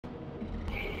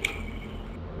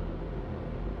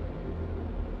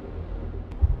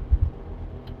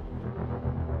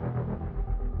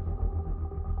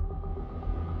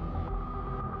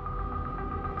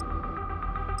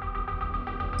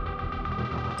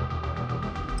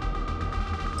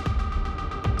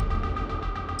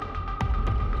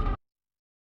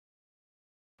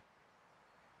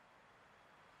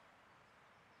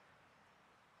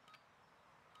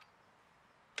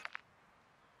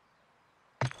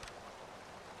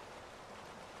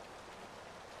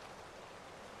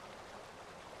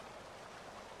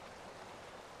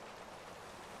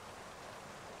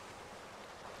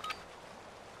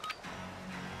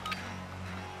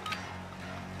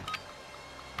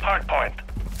Hardpoint.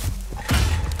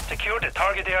 Secure the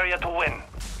target area to win.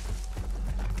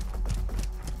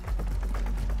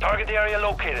 Target area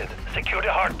located. Secure the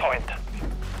hardpoint.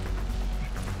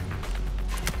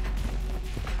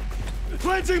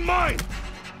 Planting mine!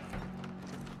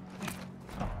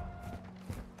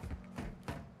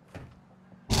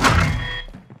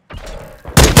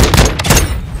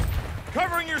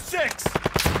 Covering your six!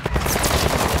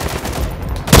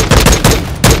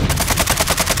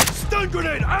 Stun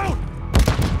grenade out!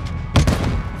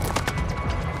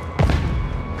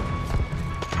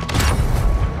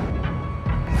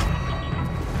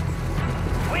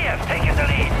 We have taken the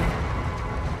lead.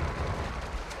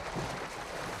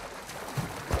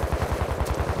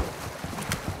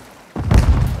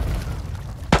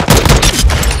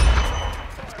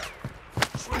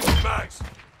 Switching mags!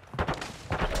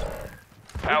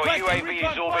 Our UAV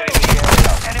is orbiting the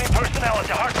area. Enemy personnel at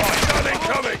the hardpoint.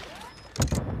 Coming!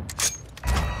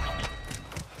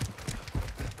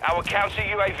 Our counter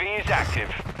UAV is active.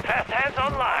 Fast hands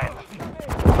online.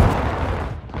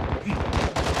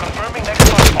 Confirming next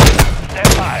hardpoint.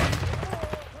 Stand by.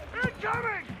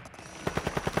 Incoming!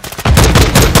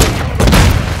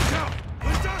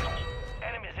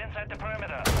 Enemies inside the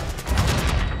perimeter.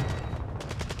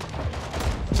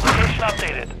 Location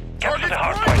updated. Capture the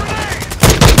hardpoint.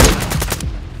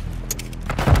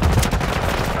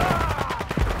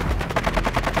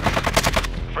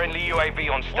 Friendly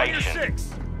UAV on station. Six.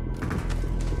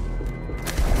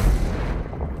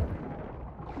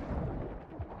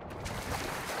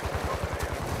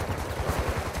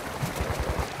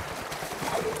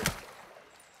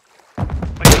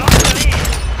 We lost the lead.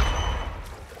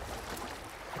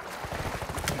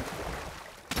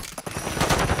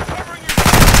 Covering your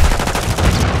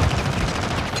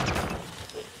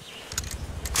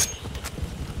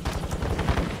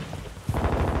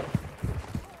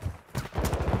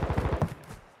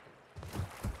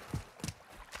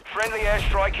Friendly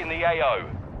airstrike in the AO.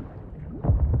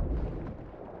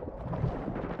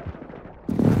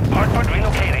 Hardpoint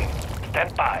relocating.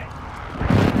 Stand by.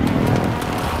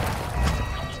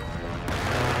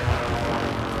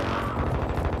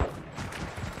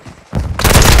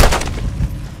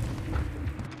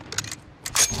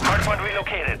 Hardpoint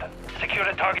relocated. Secure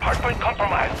the target. Hardpoint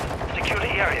compromised. Secure the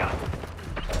area.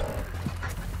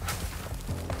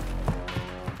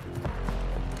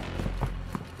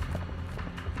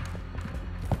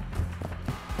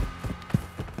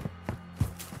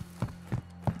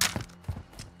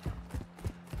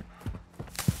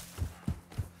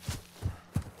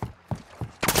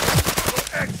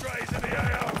 X-rays in the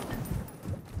AO!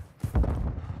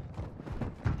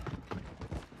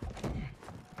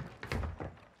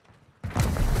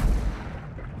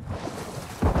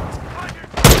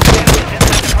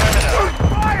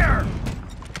 Fire!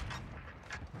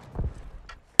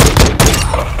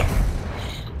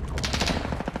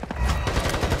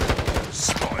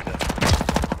 Spider.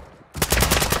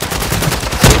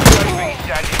 UAV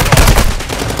standing by.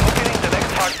 Locating the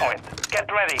next hardpoint. Get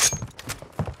ready.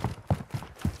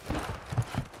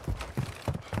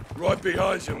 Right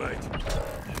behind you, mate.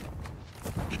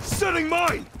 Setting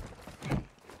mine!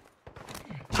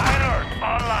 High alert,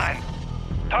 online.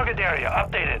 Target area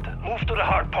updated. Move to the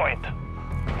hard point.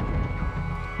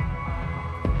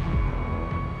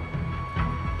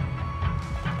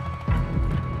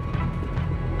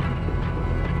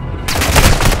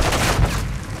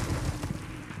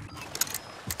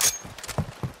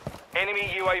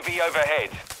 Enemy UAV overhead.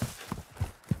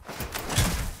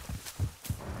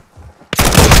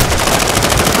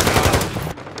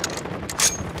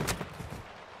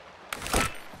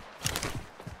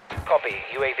 Copy.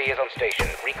 UAV is on station.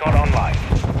 Recon online.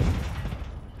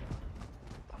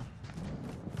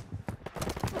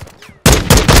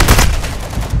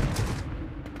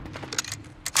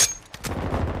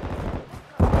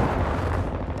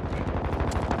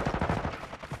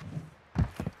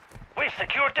 We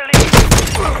secured the lead.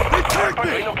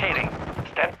 Hardpoint relocating.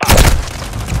 Stand by.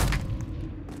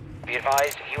 Be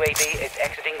advised, UAV is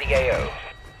exiting the AO.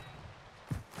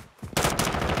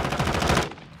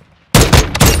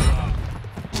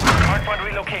 Hardpoint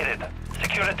relocated.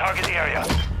 Secure the target area.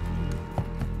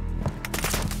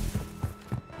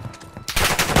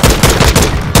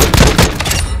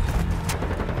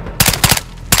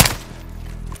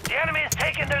 The enemy is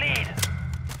taking the lead.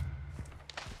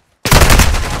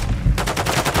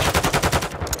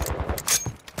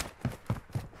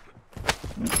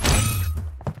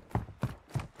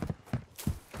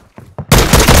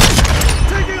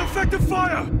 Taking effective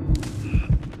fire!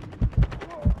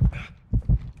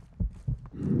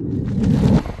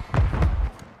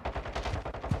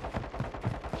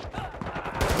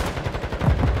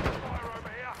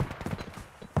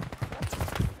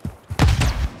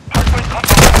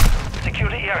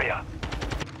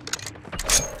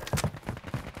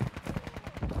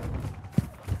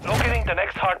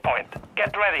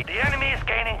 ready. The enemy is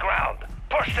gaining ground.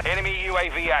 Push the Enemy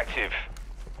UAV active.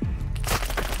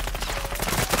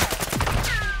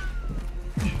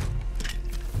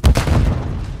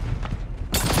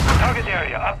 target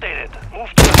area updated. Move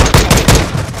to the hard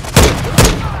point.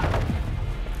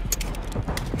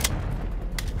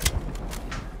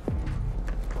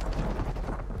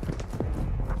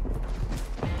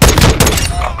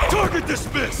 Target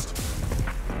dismissed!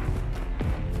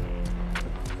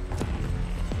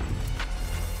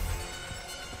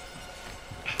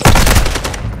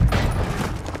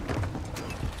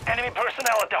 Enemy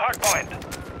personnel at the hard point.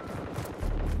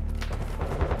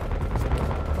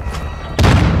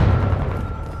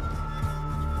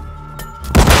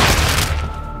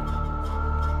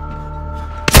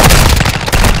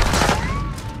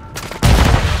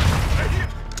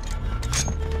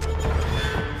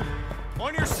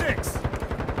 On your six!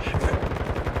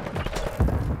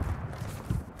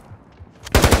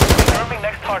 Confirming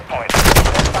next hard point.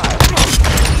 Stand by.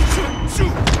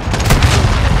 Shoot!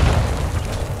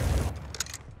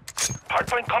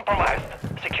 Hardpoint compromised.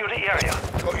 Secure the area.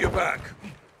 Got your back.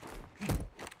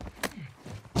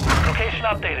 Location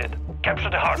updated. Capture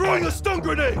the Throwing a hardpoint. stun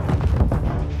grenade!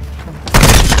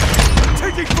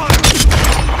 Taking fire!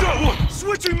 Got one!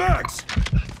 Switching mags!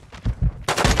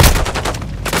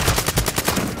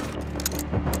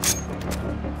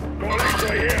 Got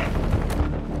right here!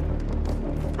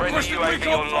 Friendly Requesting UAV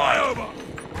recon online.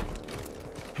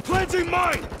 flyover! Planting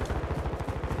mine!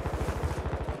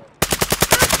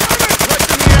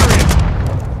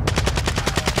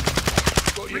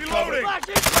 Reloading!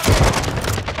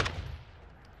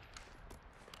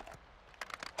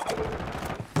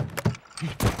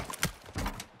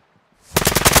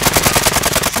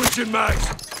 Switching mags!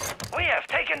 We have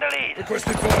taken the lead.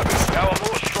 Requesting fire mission. Our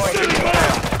more strikers Sending fire!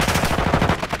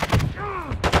 inbound.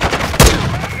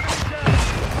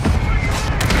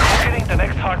 Hitting the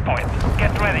next hard point.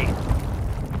 Get ready.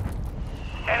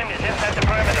 Enemies inside the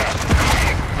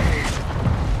perimeter.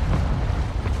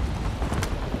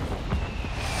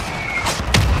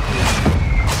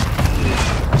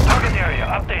 Target area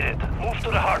updated. Move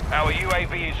to the hard. Our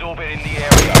UAV is orbiting the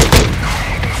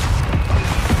area.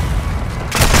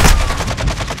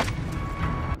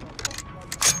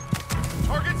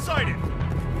 Target sighted!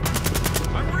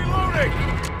 I'm reloading!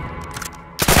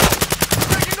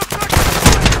 Taking effective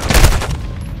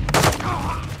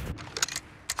fire!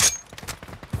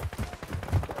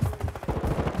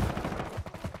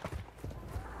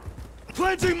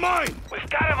 Planting mine! We've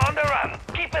got him on the run.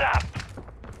 Keep it up.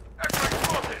 X-ray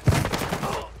spotted!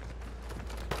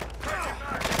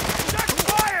 Check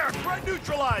fire! Threat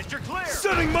neutralized, you're clear!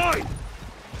 Setting mine!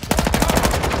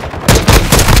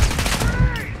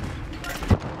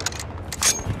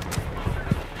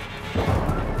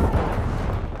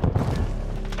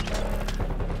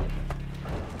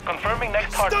 Confirming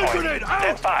next hard Stun point. grenade,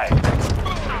 out! Stand by. Personnel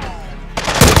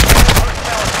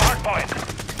at the hard point.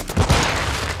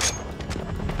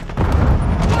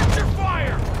 Watch your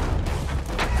fire!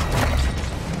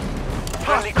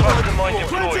 Friendly cluster mine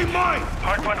Planting deployed. mine!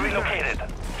 Hardpoint relocated.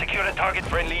 Secure the target.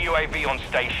 Friendly UAV on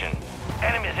station.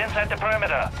 Enemies inside the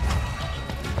perimeter.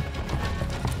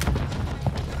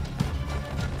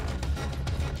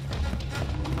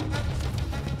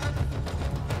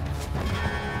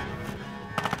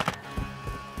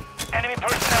 Enemy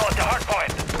personnel at the hard point.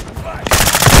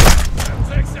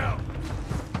 Takes out!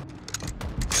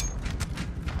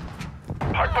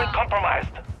 Hardpoint compromised.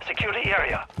 Secure the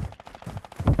area.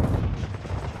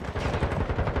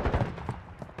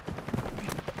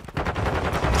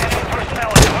 Enemy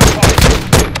personnel at the hard point.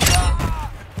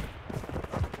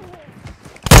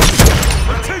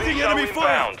 Taking enemy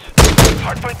fire! Inbound.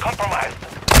 Hardpoint compromised.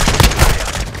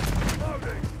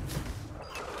 Loading!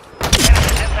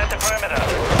 Enemies inside the perimeter.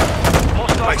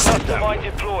 Hostile Make some cluster down. mine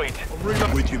deployed. I'm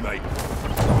reloading with you, mate.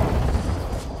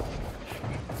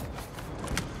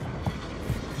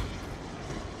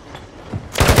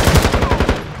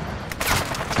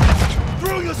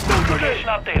 Throwing a stun grenade! Location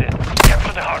updated.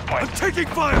 Capture the hard I'm point. taking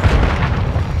fire!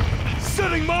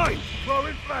 Setting mine!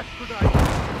 Throwing flash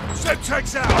grenade! Set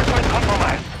takes out! Hardpoint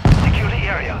compromised.